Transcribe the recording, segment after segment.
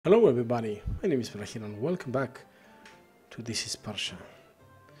Hello everybody, my name is Persia and welcome back to This is Persia.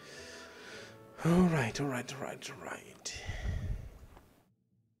 Alright.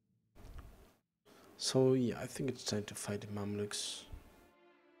 So yeah, I think it's time to fight the Mamluks.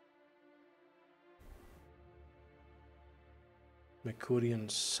 Makurian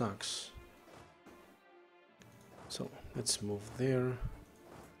sucks. So let's move there.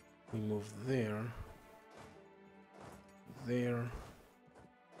 We move there. There.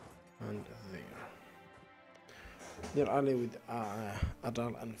 And there. They're ally with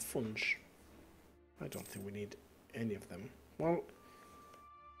Adal and Funj. I don't think we need any of them. Well,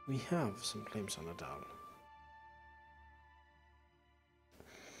 we have some claims on Adal.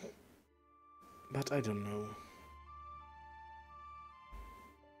 But I don't know.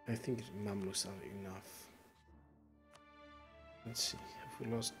 I think Mamluks are enough. Let's see, have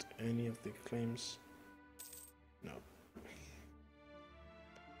we lost any of the claims? No.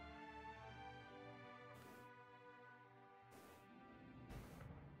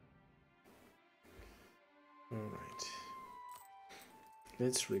 Alright.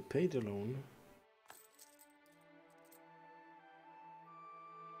 Let's repay the loan.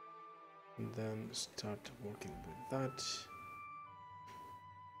 And then start working with that.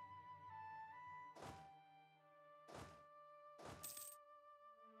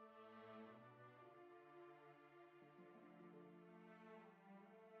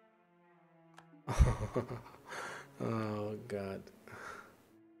 Oh god.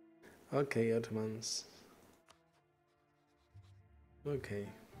 Okay, Ottomans. Okay.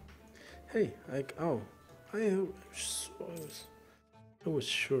 Hey, I was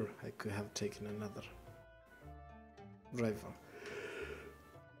sure I could have taken another rival.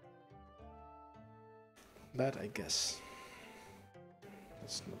 But I guess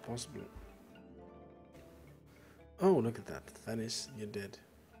that's not possible. Oh, look at that. Venice, you're dead.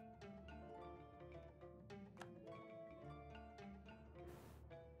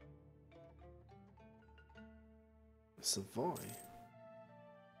 Savoy?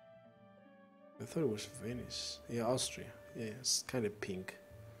 I thought it was Venice. Yeah, Austria. Yeah, it's kind of pink.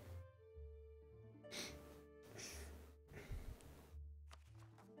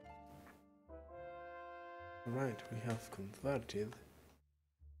 Right, we have converted.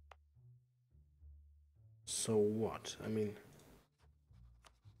 So what? I mean,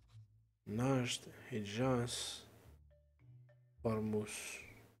 Najd, Hijaz, Hormuz,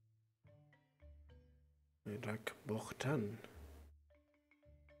 Iraq, Bokhtan,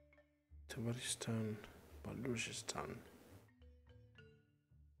 Tabaristan, Baluchistan.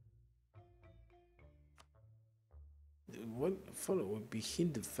 What follow would be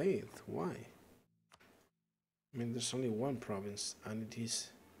Hindu faith? Why? I mean, there's only one province and it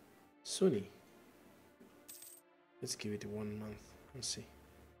is Sunni. Let's give it 1 month and see.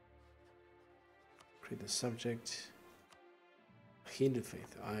 Create the subject. Hindu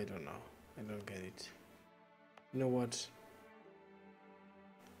faith. I don't know. I don't get it. You know what?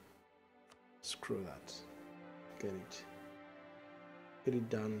 Screw that. Get it. Get it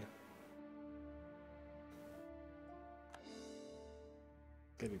done.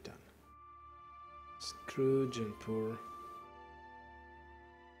 Get it done. Scrooge and poor.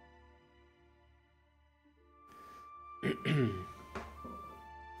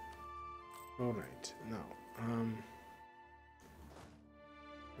 Alright, now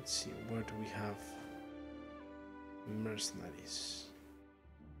let's see, where do we have mercenaries?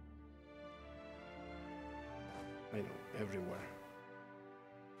 I know, everywhere.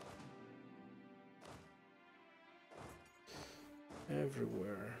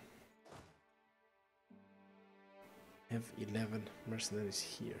 Everywhere. I have 11 mercenaries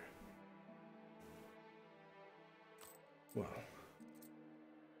here. Well,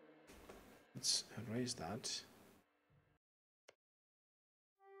 let's erase that.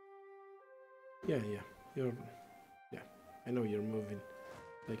 Yeah, I know you're moving.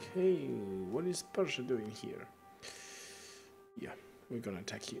 Like, hey, what is Persia doing here? Yeah, we're gonna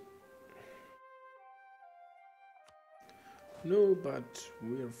attack you. No, but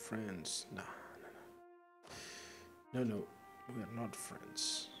we're friends. No, we're not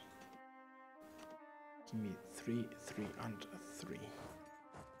friends. Give me 3, 3, and 3.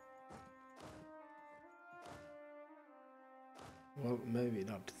 Well, maybe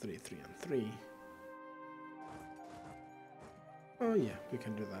not 3, 3, and 3. Oh yeah, we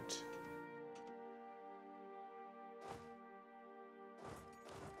can do that.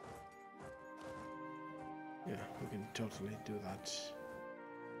 Yeah, we can totally do that.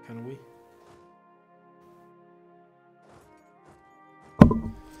 Can we?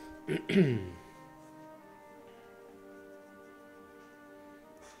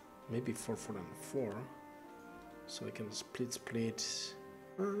 maybe 4, 4, and 4. So I can split.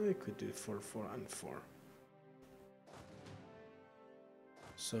 I could do 4, 4, and 4.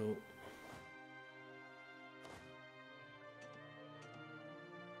 So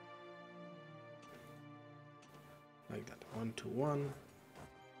like that, 1 to 1.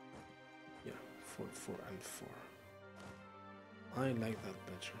 Yeah, 4, 4, and 4. I like that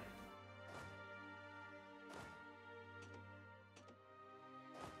better.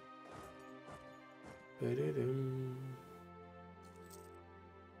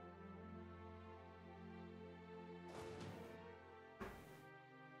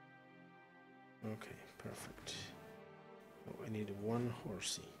 Okay, perfect. Oh, I need 1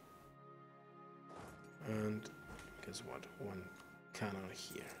 horsey. And guess what? 1 cannon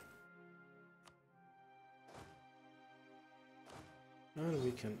here. And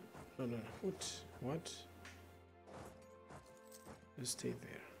we can... No, what? Just stay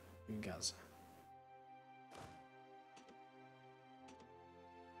there, in Gaza.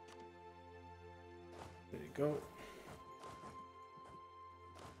 There you go.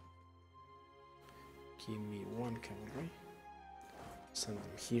 Give me 1 cavalry. Send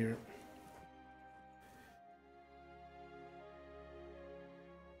them here.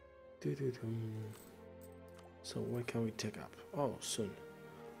 So when can we take up? Oh, soon.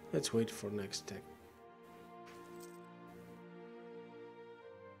 Let's wait for next tech.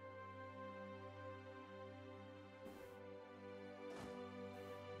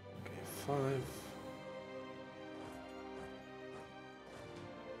 Okay, 5.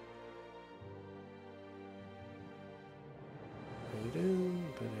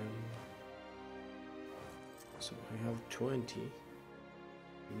 So I have 20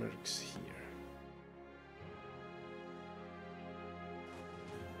 mercs here.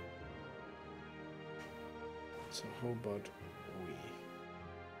 So how about we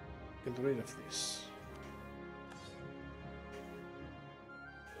get rid of this?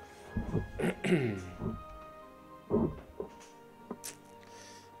 Yeah,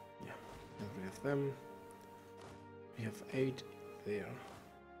 get rid of them. We have 8 there.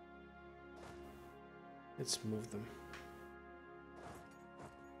 Let's move them.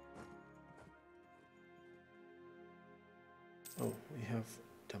 Oh, we have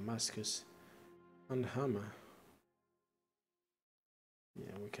Damascus and Hama.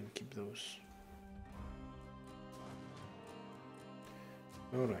 Yeah, we can keep those.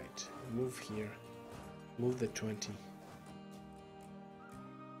 Alright, move here. Move the 20.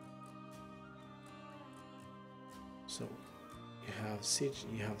 So, you have siege,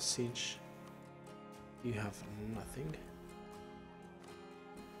 you have siege. You have nothing.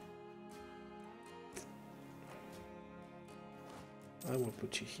 I will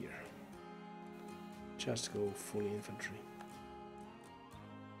put you here. Just go full infantry.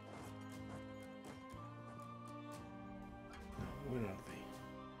 Now, where are they?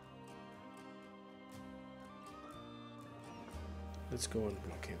 Let's go and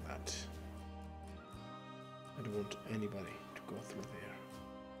blockade that. I don't want anybody to go through there.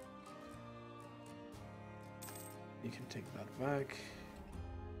 You can take that back.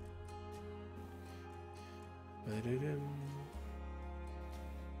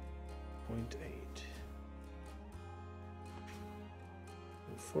 .8.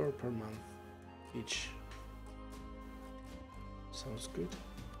 4 per month each. Sounds good.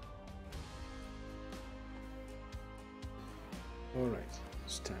 Alright,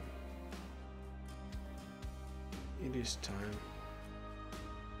 it's time. It is time.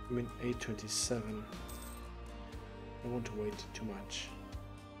 I mean 8:27. I don't want to wait too much.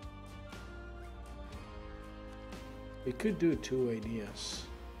 We could do 2 ideas.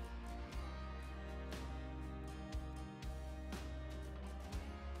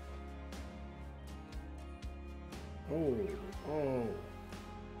 Oh.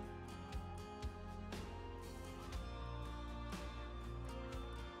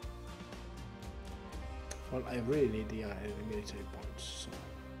 Well, I really need the military points, so.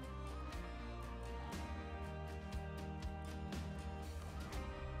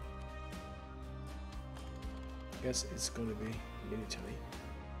 Guess it's gonna be military.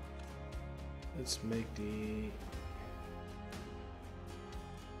 Let's make the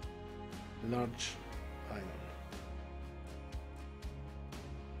large island.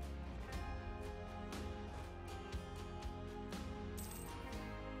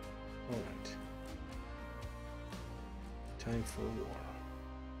 Alright. Time for war.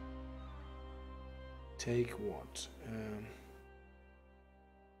 Take what?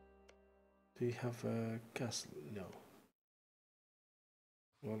 Do you have a castle? No.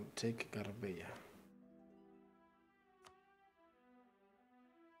 Well, take Garbea.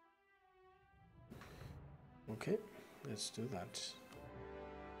 Okay, let's do that.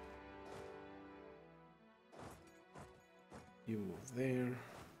 You move there.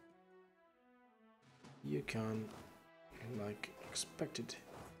 You can, like expected,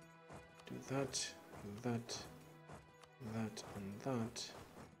 do that, that, that, and that.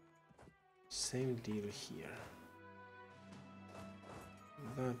 Same deal here.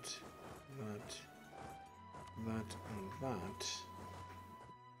 That, that, that, and that.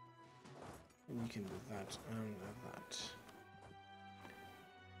 And you can do that and that.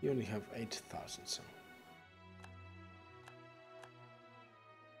 You only have 8,000, so.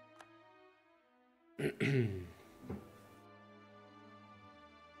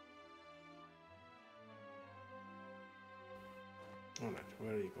 Alright,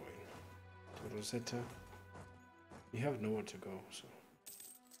 where are you going? To Rosetta? You have nowhere to go, so.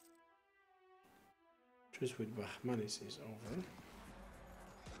 Truce with Bahmanis is over.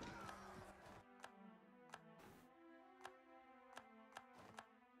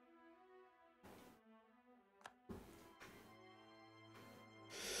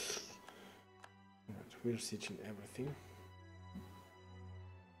 Alright, we're sieging everything.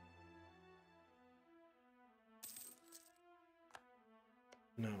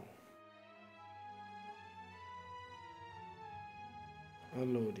 Now.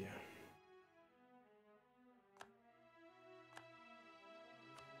 Alodia.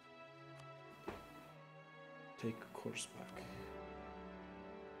 Take course back.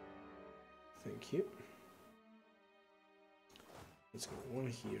 Thank you. Let's go one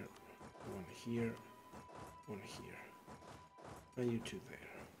here, one here, one here. And you two there.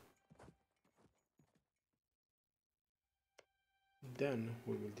 Then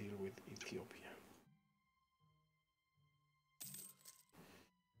we will deal with Ethiopia.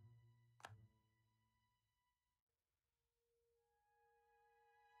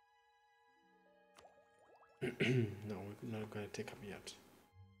 No, we're not going to take up yet.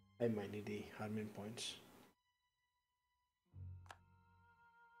 I might need the harming points.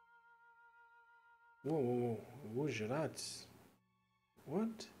 Whoa, whoa, whoa, Gujrat.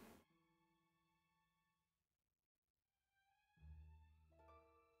 What?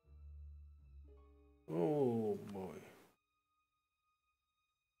 Oh boy.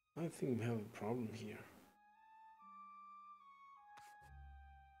 I think we have a problem here.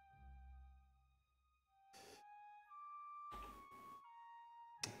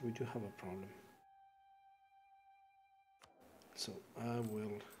 We do have a problem. So I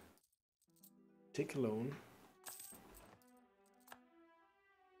will take a loan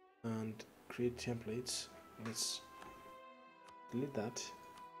and create templates. Let's delete that.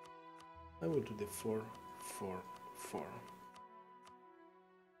 I will do the 4, 4, 4.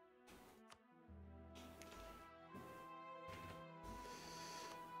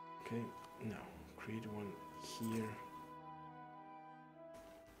 Okay, now create one here.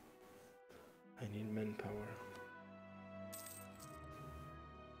 I need manpower.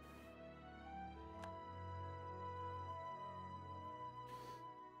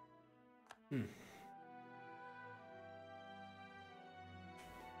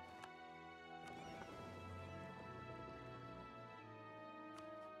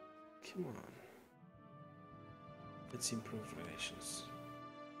 Come on. Let's improve relations.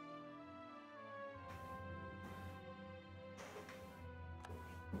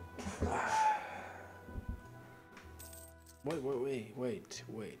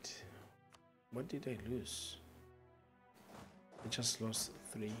 Wait. What did I lose? I just lost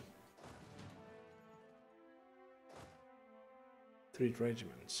three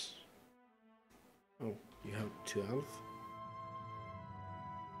regiments. Oh, you have 12?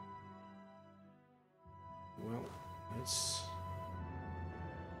 Well,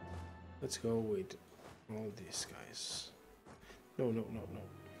 let's go with all these guys. No. You know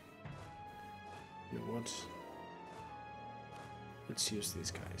what? Let's use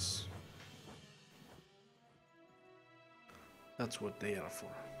these guys. That's what they are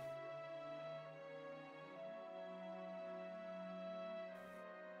for.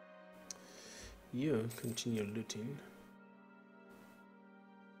 You continue looting.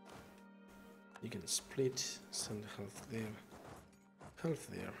 You can split, send health there, health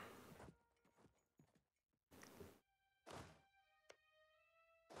there.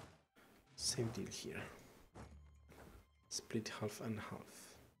 Same deal here. Split half and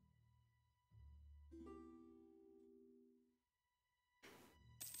half.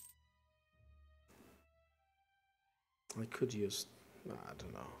 I could use, I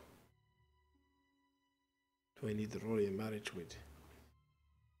don't know. Do I need the royal marriage with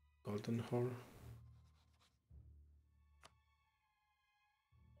Golden Whore?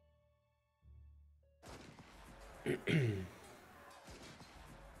 Okay,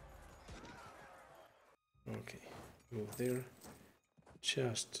 move there.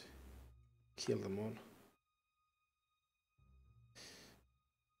 Just kill them all.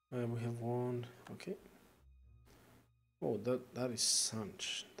 We have one. Okay. Oh, that is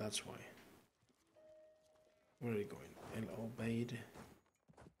Sanch. That's why. Where are you going? El Obeid.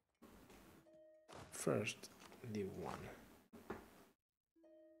 First, leave one.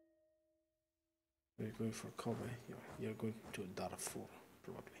 We're going for Kobe. You're going to Darfur,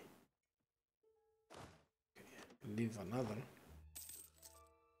 probably. Okay. Leave another.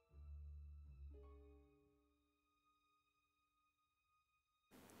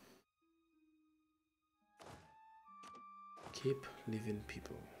 Keep living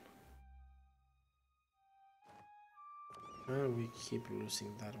people. And we keep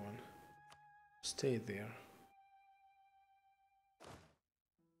losing that one. Stay there.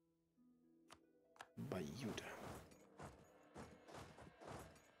 Bayuda.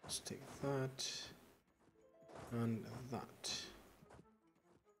 Let's take that and that.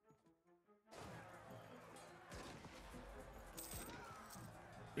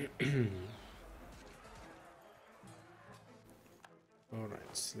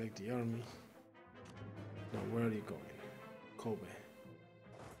 Alright, select the army. Now where are you going? Kobe.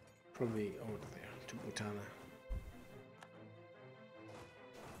 Probably over there to Butana.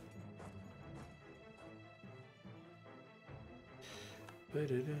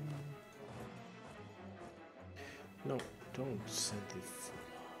 No, don't send the.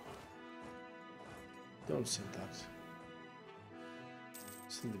 Don't send that.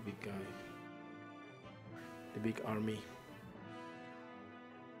 Send the big guy. The big army.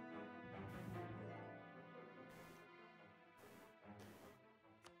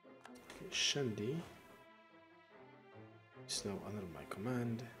 Okay, Shandy is now under my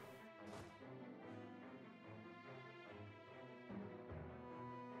command.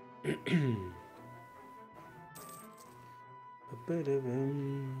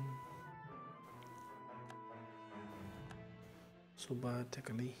 Suba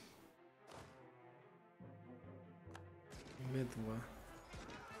Tekali Medwa.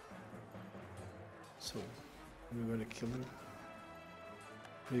 So we're going to kill him.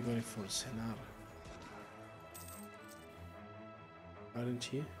 We're going for Senar.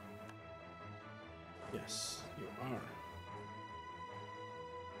 Aren't you? Yes, you are.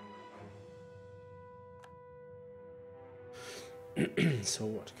 So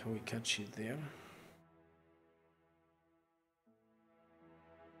what, can we catch you there?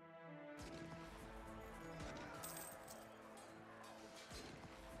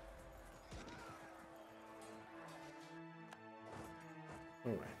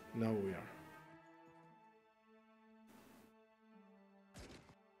 Alright, now we are.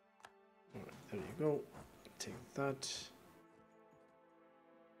 Alright, there you go. Take that.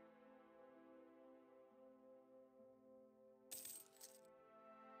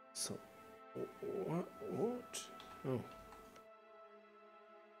 So, what? Oh.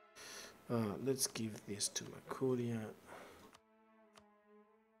 Let's give this to Makoria.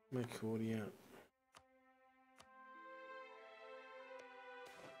 Makoria.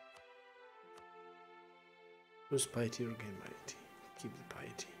 Lose piety or gain piety? Keep the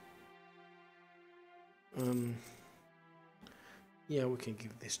piety. Yeah, we can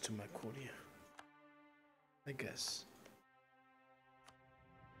give this to Makoria, I guess.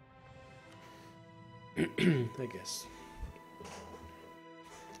 I guess.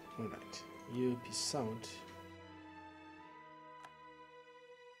 Alright, you peace out.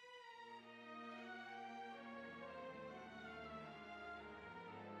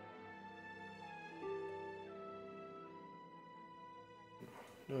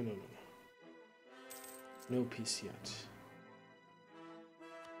 No. No peace yet.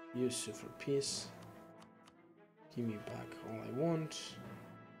 You sue for peace. Give me back all I want.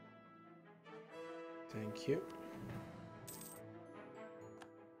 Thank you.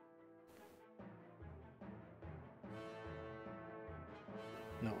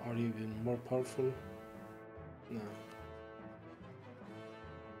 Now, are you even more powerful? No.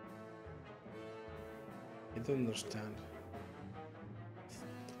 I don't understand.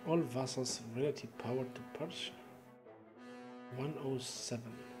 All vassals relative power to Persia.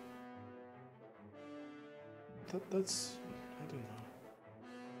 107. That's, I don't know.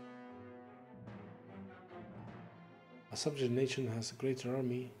 A subject nation has a greater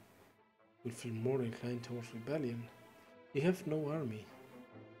army, will feel more inclined towards rebellion. You have no army.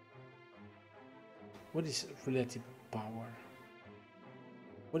 What is relative power?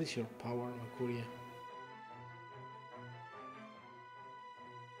 What is your power, Makuria?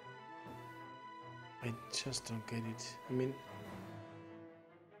 I just don't get it. I mean,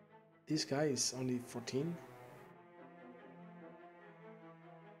 this guy is only 14.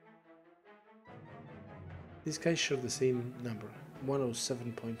 This guy showed the same number,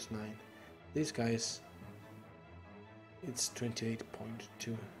 107.9. This guy's, it's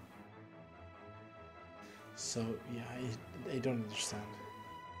 28.2. So yeah, I don't understand.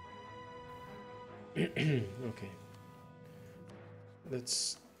 Okay,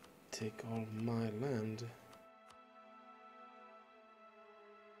 let's take all my land.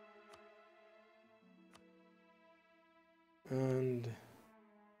 And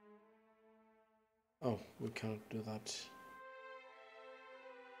oh, we can't do that.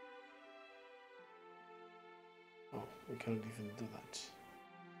 Oh, we can't even do that.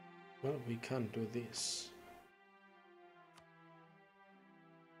 Well, we can do this.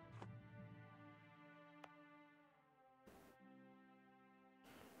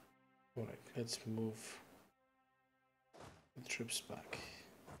 Alright, let's move the troops back.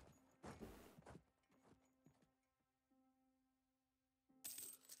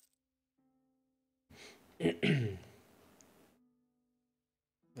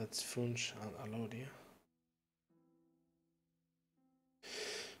 That's Funch and Alodia.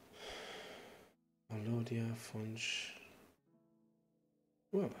 Alodia, Funch.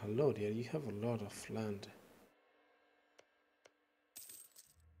 Well, Alodia, you have a lot of land.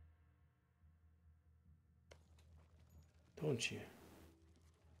 Don't you?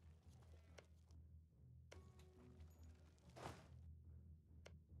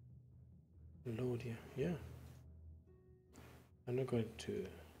 Alodia, yeah. I'm not going to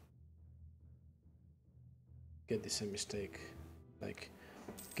get the same mistake. Like,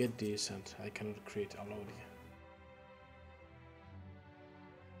 get this and I cannot create Alodia.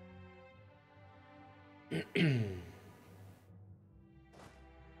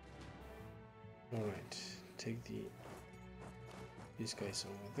 Alright, take these guys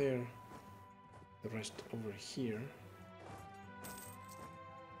over there, the rest over here.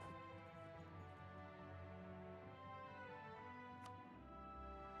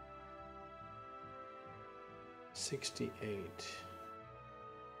 $68.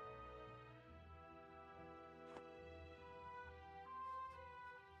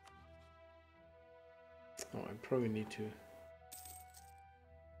 Oh, I probably need to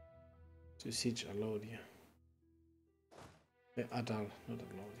siege Alodia. Adal, not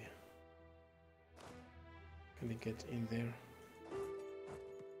Alodia. Can I get in there?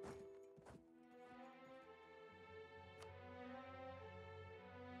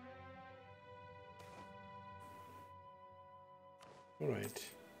 Alright.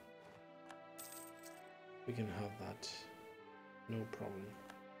 We can have that. No problem.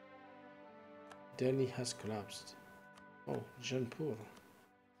 Delhi has collapsed. Oh, Jaipur.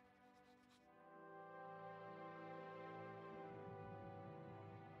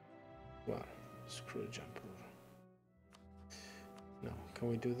 Well, screw Jaipur. Now, can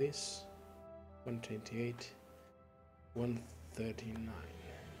we do this? 128, 139.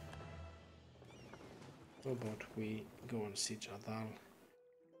 How about we go and siege Adal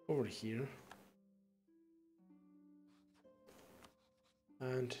over here?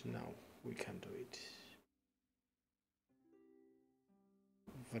 And now we can do it.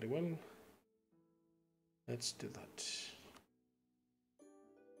 Very well. Let's do that.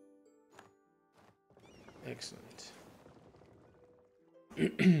 Excellent.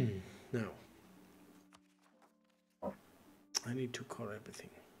 Now, I need to core everything.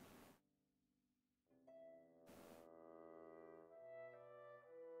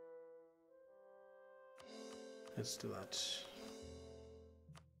 Let's do that.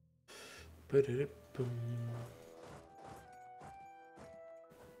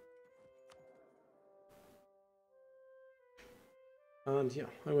 And yeah,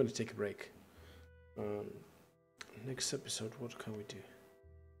 I want to take a break. Next episode, what can we do?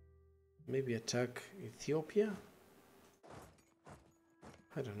 Maybe attack Ethiopia?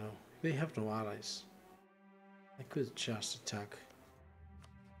 I don't know. They have no allies. I could just attack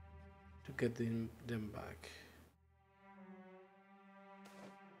to get them back.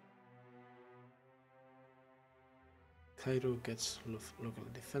 Cairo gets local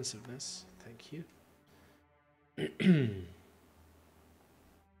defensiveness. Thank you.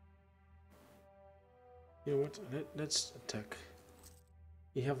 You know what? Let's attack.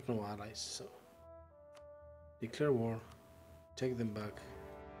 You have no allies, so declare war. Take them back.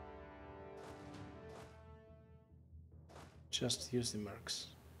 Just use the marks.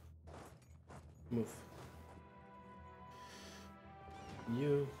 Move.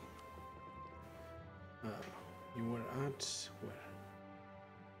 You were at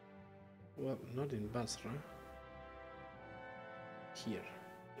Well, not in Basra. Here,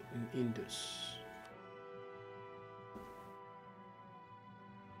 in Indus.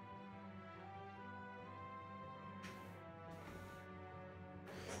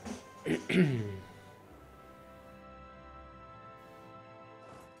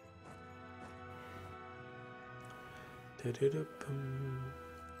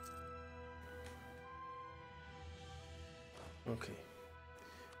 Okay,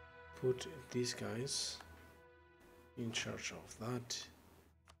 put these guys in charge of that,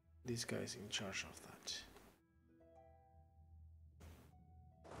 these guys in charge of that.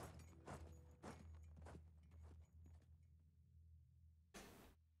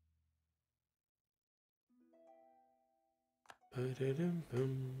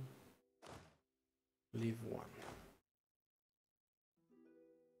 Leave one.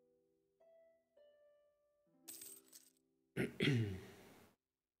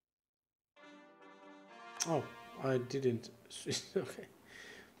 Oh, I didn't. Okay,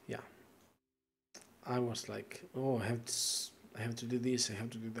 yeah. I was like, oh, I have to do this, I have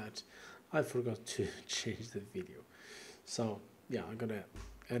to do that. I forgot to change the video. So yeah, I'm gonna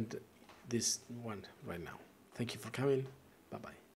end this one right now. Thank you for coming. Bye bye.